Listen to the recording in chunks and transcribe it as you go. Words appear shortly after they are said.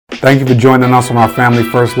Thank you for joining us on our Family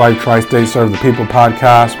First Life Tri-State Serve the People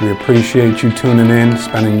podcast. We appreciate you tuning in,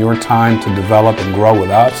 spending your time to develop and grow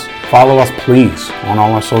with us. Follow us, please, on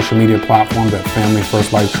all our social media platforms at Family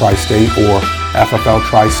First Life Tri-State or FFL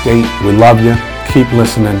Tri-State. We love you. Keep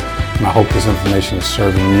listening, and I hope this information is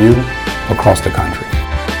serving you across the country.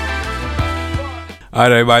 All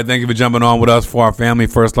right, everybody, thank you for jumping on with us for our Family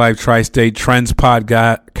First Life Tri-State Trends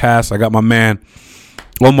podcast. I got my man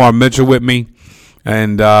Omar Mitchell with me,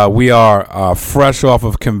 and we are fresh off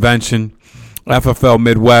of convention, FFL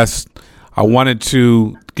Midwest. I wanted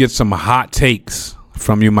to get some hot takes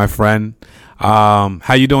from you, my friend.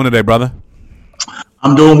 How you doing today, brother?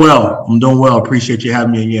 I'm doing well. Appreciate you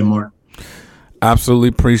having me again, Mark. Absolutely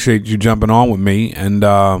appreciate you jumping on with me. And,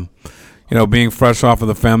 being fresh off of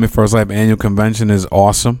the Family First Life annual convention is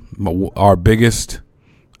awesome. Our biggest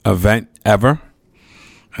event ever.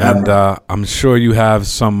 And I'm sure you have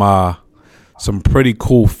some pretty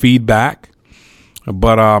cool feedback.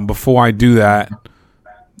 But before I do that,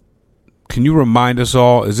 can you remind us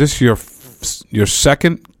all, is this your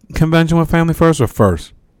second convention with Family First or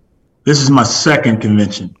first? This is my second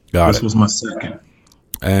convention. This was my second.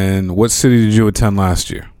 And what city did you attend last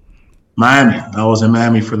year? Miami. I was in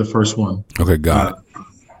Miami for the first one. Okay, got it.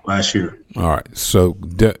 Last year. All right. So,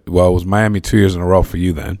 it was Miami 2 years in a row for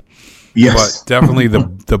you then. Yes. But definitely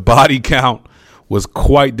the body count was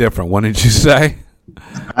quite different. What did you say?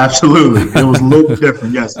 Absolutely. It was a little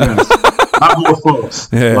different. Yes. A lot more folks.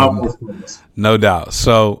 Yeah, no doubt.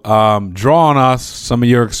 So, draw on us some of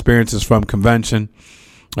your experiences from convention,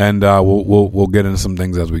 and we'll get into some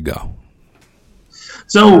things as we go.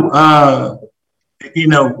 So,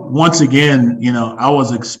 once again, I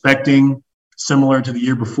was expecting similar to the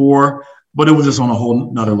year before, but it was just on a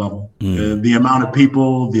whole nother level. The amount of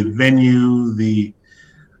people, the venue,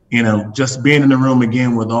 just being in the room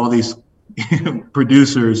again with all these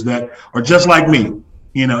producers that are just like me.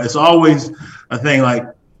 It's always a thing like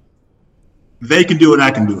they can do it,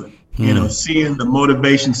 I can do it. Seeing the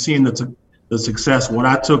motivation, seeing the success. What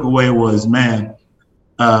I took away was, man,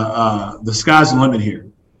 the sky's the limit here.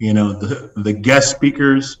 The guest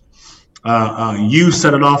speakers, you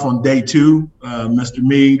set it off on day 2, Mr.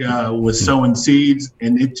 Mead, was sowing seeds,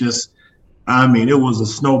 and it was a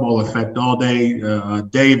snowball effect all day.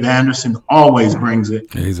 Dave Anderson always brings it.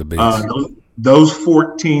 Yeah, he's a beast. Those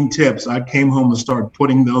 14 tips, I came home and started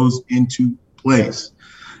putting those into place.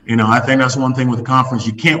 I think that's one thing with the conference.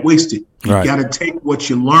 You can't waste it. You got to take what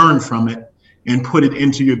you learn from it and put it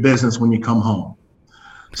into your business when you come home.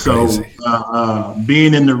 So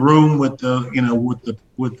being in the room with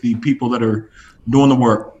the people that are doing the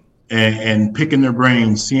work and picking their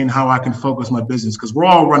brains, seeing how I can focus my business, because we're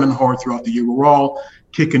all running hard throughout the year. We're all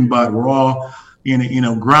kicking butt. We're all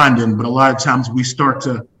grinding. But a lot of times we start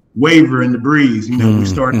to waver in the breeze. We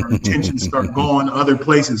start our attention start going other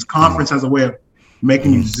places. Conference has a way of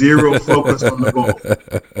making you zero focus on the goal.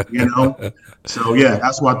 So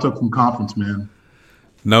that's what I took from conference, man.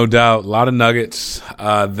 No doubt. A lot of nuggets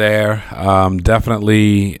there.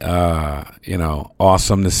 Definitely,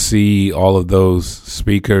 awesome to see all of those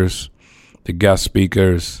speakers, the guest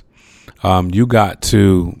speakers. You got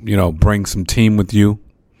to, bring some team with you.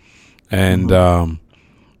 And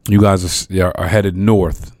you guys are headed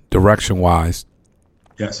north, direction-wise.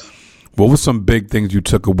 Yes. What were some big things you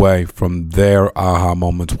took away from their aha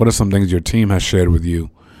moments? What are some things your team has shared with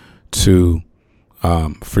you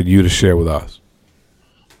for you to share with us?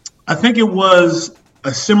 I think it was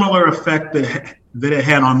a similar effect that it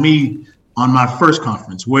had on me on my first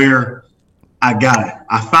conference, where I got it.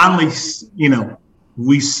 I finally,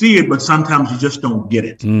 we see it, but sometimes you just don't get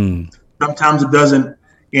it. Sometimes it doesn't.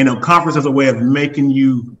 Conference has a way of making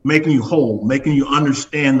you whole, making you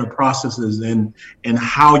understand the processes and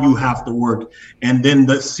how you have to work, and then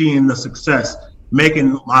seeing the success,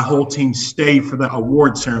 making my whole team stay for the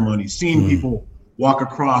award ceremony, seeing people walk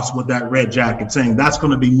across with that red jacket saying that's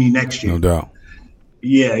going to be me next year. No doubt.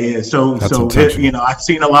 Yeah. So I've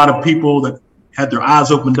seen a lot of people that had their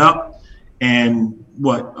eyes opened up, and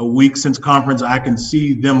a week since conference, I can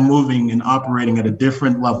see them moving and operating at a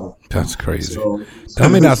different level. That's crazy.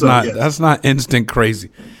 That's not instant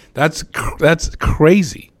crazy. That's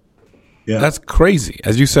crazy. Yeah. That's crazy.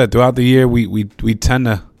 As you said, throughout the year, we tend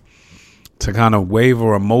to kind of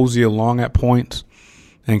waver or mosey along at points.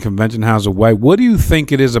 And convention has a way. What do you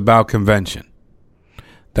think it is about convention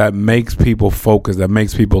that makes people focus, that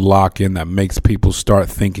makes people lock in, that makes people start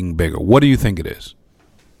thinking bigger? What do you think it is?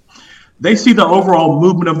 They see the overall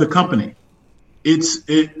movement of the company.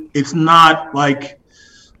 It's not like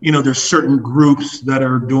there's certain groups that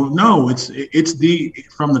are doing. No, it's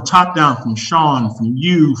from the top down, from Sean, from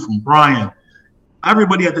you, from Brian.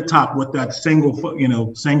 everybody at the top with that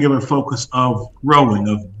singular focus of growing,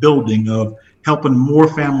 of building, of helping more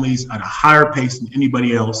families at a higher pace than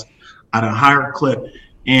anybody else, at a higher clip.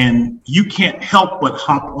 And you can't help but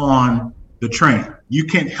hop on the train. You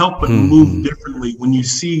can't help but move differently when you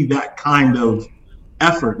see that kind of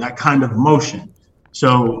effort, that kind of motion.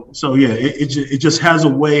 So yeah, it just has a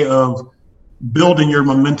way of building your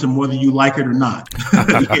momentum, whether you like it or not.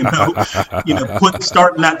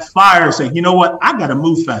 Starting that fire, saying, you know what, I got to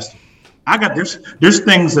move faster. There's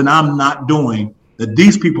things that I'm not doing that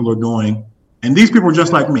these people are doing, and these people are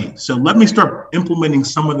just like me. So let me start implementing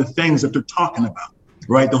some of the things that they're talking about,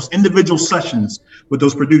 right? Those individual sessions with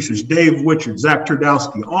those producers, Dave Wichert, Zach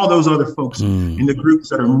Turdowski, all those other folks in the groups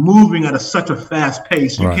that are moving at such a fast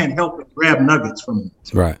pace, you can't help but grab nuggets from them.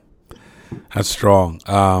 Right. That's strong.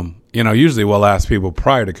 Usually we'll ask people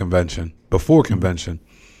prior to convention, before convention,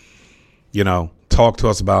 talk to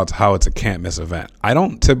us about how it's a can't miss event. I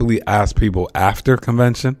don't typically ask people after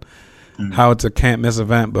convention how it's a can't miss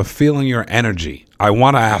event, but feeling your energy, I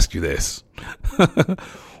want to ask you this.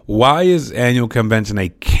 Why is annual convention a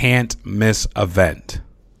can't miss event?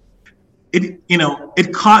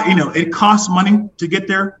 It costs money to get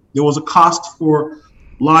there. There was a cost for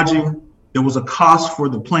lodging. There was a cost for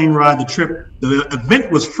the plane ride, the trip. The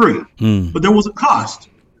event was free, but there was a cost.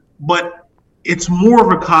 But it's more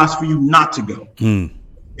of a cost for you not to go.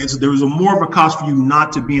 There was more of a cost for you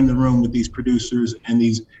not to be in the room with these producers and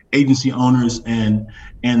these agency owners and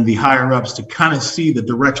the higher ups to kind of see the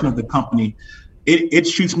direction of the company. It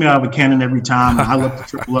shoots me out of a cannon every time. And I look to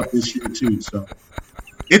triple up this year too. So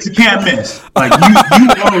it's a can't miss. Like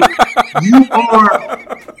you are.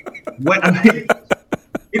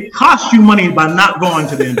 It costs you money by not going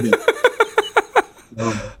to the event.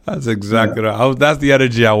 That's exactly right. That's the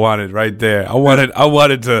energy I wanted right there. I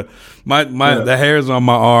wanted to the hairs on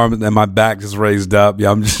my arm and my back is raised up.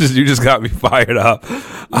 Yeah, you just got me fired up.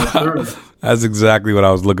 Yes, that's exactly what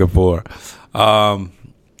I was looking for.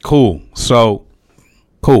 Cool. So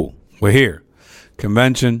cool. We're here.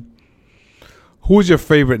 Convention. Who is your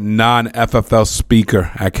favorite non-FFL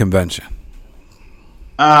speaker at convention?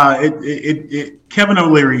 Kevin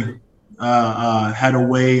O'Leary had a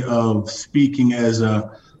way of speaking as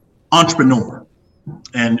a entrepreneur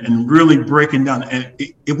and really breaking down. And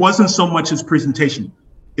it wasn't so much his presentation;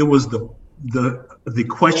 it was the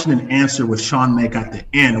question and answer with Sean Make at the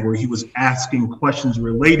end, where he was asking questions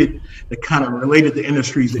that kind of related to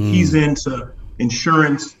industries that he's into,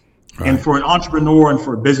 insurance. Right. And for an entrepreneur and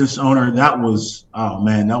for a business owner, that was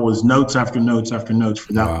notes after notes after notes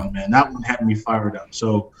for that one, man. That one had me fired up.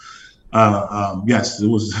 So, yes, it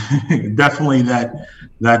was definitely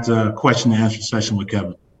that question and answer session with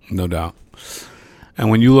Kevin. No doubt. And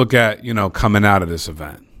when you look at, coming out of this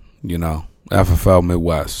event, FFL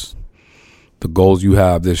Midwest, the goals you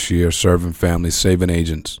have this year, serving families, saving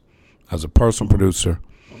agents, as a personal producer,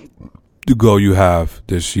 the goal you have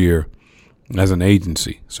this year as an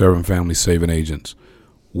agency, serving families, saving agents,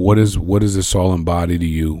 what does this all embody to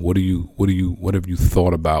you? What have you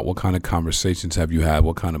thought about? What kind of conversations have you had?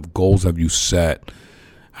 What kind of goals have you set?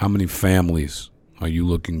 How many families are you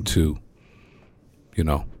looking to,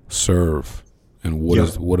 serve? And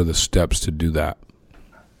what are the steps to do that?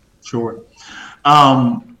 Sure.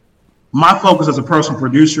 My focus as a personal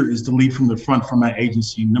producer is to lead from the front for my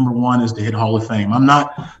agency. Number one is to hit Hall of Fame. I'm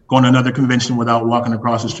not going to another convention without walking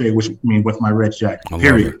across the street, with my red jacket,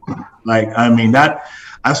 period.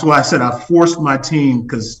 That's why I said I forced my team,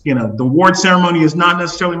 because, the award ceremony is not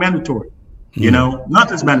necessarily mandatory, not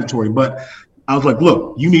that's mandatory, but I was like,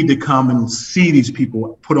 look, you need to come and see these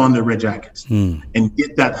people put on their red jackets and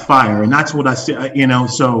get that fire. And that's what I said,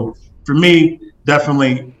 so for me,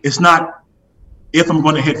 definitely, it's not if I'm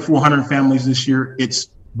going to hit 400 families this year, it's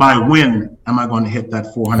by when am I going to hit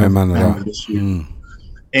that 400 families this year?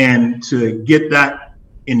 And to get that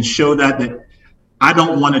and show that I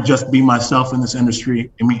don't want to just be myself in this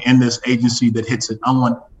industry, in this agency that hits it. I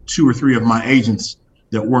want 2 or 3 of my agents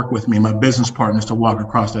that work with me, my business partners, to walk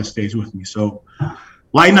across that stage with me. So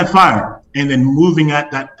lighting that fire and then moving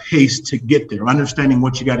at that pace to get there, understanding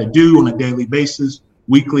what you got to do on a daily basis,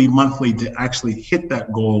 weekly, monthly, to actually hit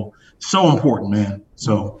that goal. So important, man.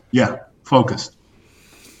 So, yeah, focused.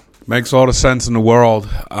 Makes all the sense in the world.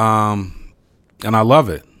 And I love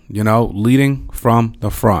it, leading from the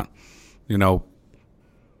front,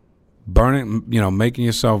 burning, making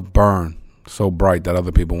yourself burn so bright that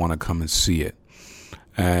other people want to come and see it.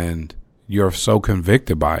 And you're so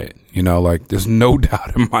convicted by it, there's no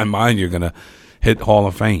doubt in my mind you're going to hit Hall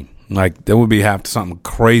of Fame. Like, there would be something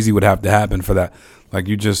crazy would have to happen for that. Like,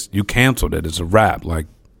 you canceled it. It's a wrap. Like,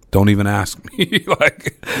 don't even ask me.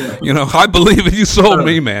 Like, you know, I believe it. You sold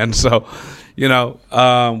me, man. So, you know,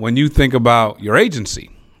 when you think about your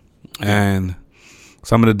agency and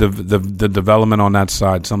some of the development on that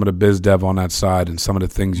side, some of the biz dev on that side, and some of the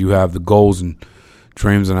things you have, the goals and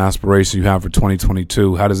dreams and aspirations you have for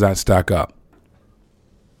 2022, how does that stack up?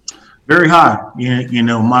 Very high. You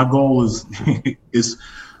know, my goal is is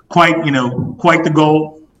quite the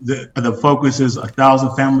goal. The focus is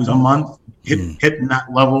 1,000 families a month, hitting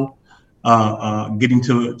that level, getting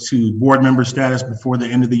to board member status before the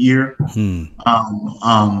end of the year. You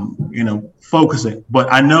know, focus it.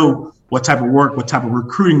 But I know what type of work, what type of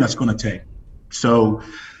recruiting that's going to take. So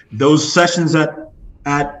those sessions at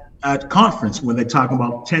conference when they talk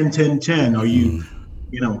about 10, are you,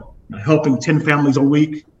 you know, helping 10 families a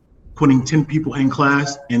week, putting 10 people in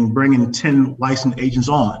class and bringing 10 licensed agents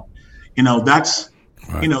on? You know, that's,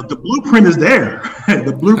 right. You know, the blueprint is there.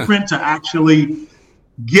 The blueprint to actually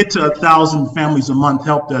get to 1,000 families a month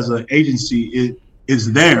helped as an agency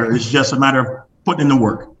is there. It's just a matter of putting in the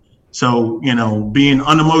work. So, you know, being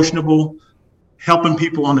unemotional, helping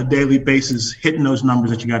people on a daily basis, hitting those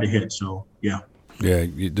numbers that you got to hit. So, yeah. Yeah,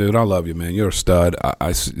 dude, I love you, man. You're a stud.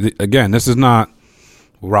 Again, this is not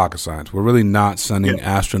rocket science. We're really not sending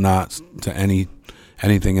astronauts to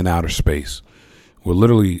anything in outer space. We're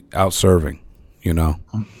literally out serving, you know.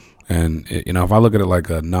 And, you know, if I look at it like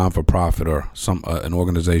a non-for-profit or an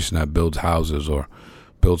organization that builds houses or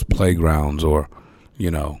builds playgrounds or, you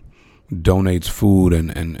know, donates food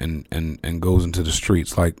and goes into the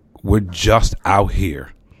streets, like, we're just out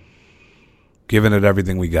here giving it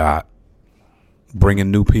everything we got,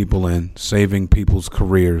 bringing new people in, saving people's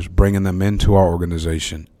careers, bringing them into our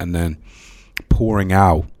organization, and then pouring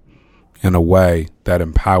out in a way that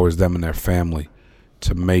empowers them and their family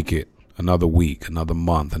to make it another week, another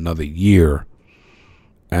month, another year.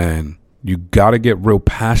 And you got to get real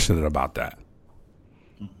passionate about that.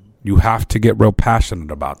 You have to get real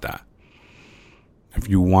passionate about that. If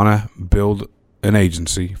you want to build an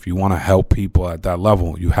agency, if you want to help people at that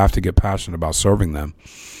level, you have to get passionate about serving them.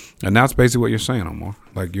 And that's basically what you're saying, Omar.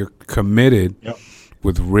 Like, you're committed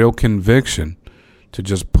with real conviction to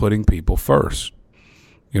just putting people first.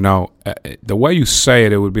 You know, the way you say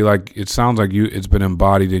it, it would be like, it sounds like it's been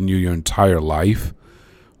embodied in you your entire life.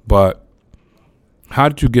 But how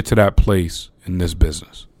did you get to that place in this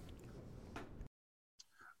business?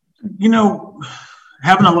 You know,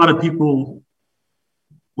 having a lot of people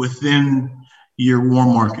within your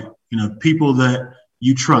warm market, you know, people that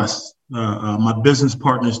you trust, my business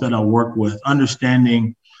partners that I work with,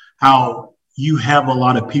 understanding how you have a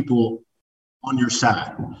lot of people on your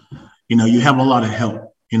side. You know, you have a lot of help.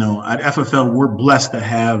 You know, at FFL, we're blessed to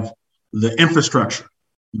have the infrastructure,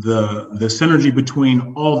 the synergy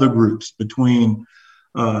between all the groups, between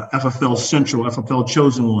FFL Central, FFL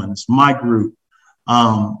Chosen Ones, my group.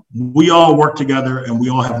 We all work together and we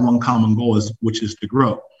all have one common goal, which is to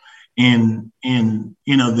grow. And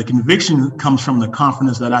you know, the conviction comes from the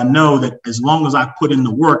confidence that I know that as long as I put in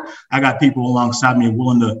the work, I got people alongside me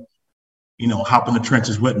willing to, you know, hop in the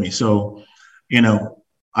trenches with me. So, you know,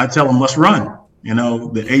 I tell them, let's run. You know,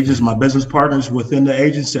 the agents, my business partners within the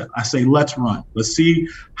agency, I say, let's run. Let's see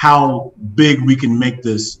how big we can make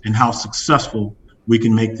this and how successful we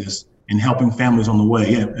can make this in helping families on the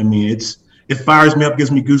way. Yeah, I mean, it fires me up, gives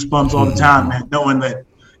me goosebumps all the time, man, knowing that,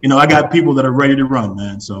 you know, I got people that are ready to run,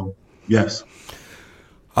 man. So, yes.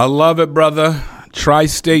 I love it, brother.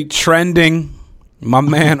 Tri-State Trending, my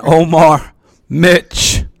man Omar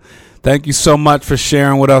Mitch. Thank you so much for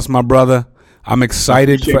sharing with us, my brother. I'm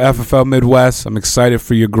excited for FFL Midwest. I'm excited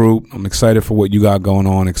for your group. I'm excited for what you got going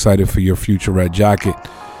on. Excited for your future Red Jacket.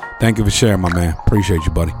 Thank you for sharing, my man. Appreciate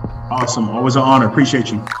you, buddy. Awesome. Always an honor.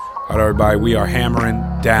 Appreciate you. All right, everybody. We are hammering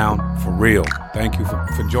down for real. Thank you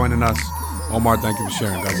for joining us. Omar, thank you for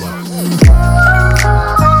sharing. God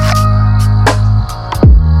bless.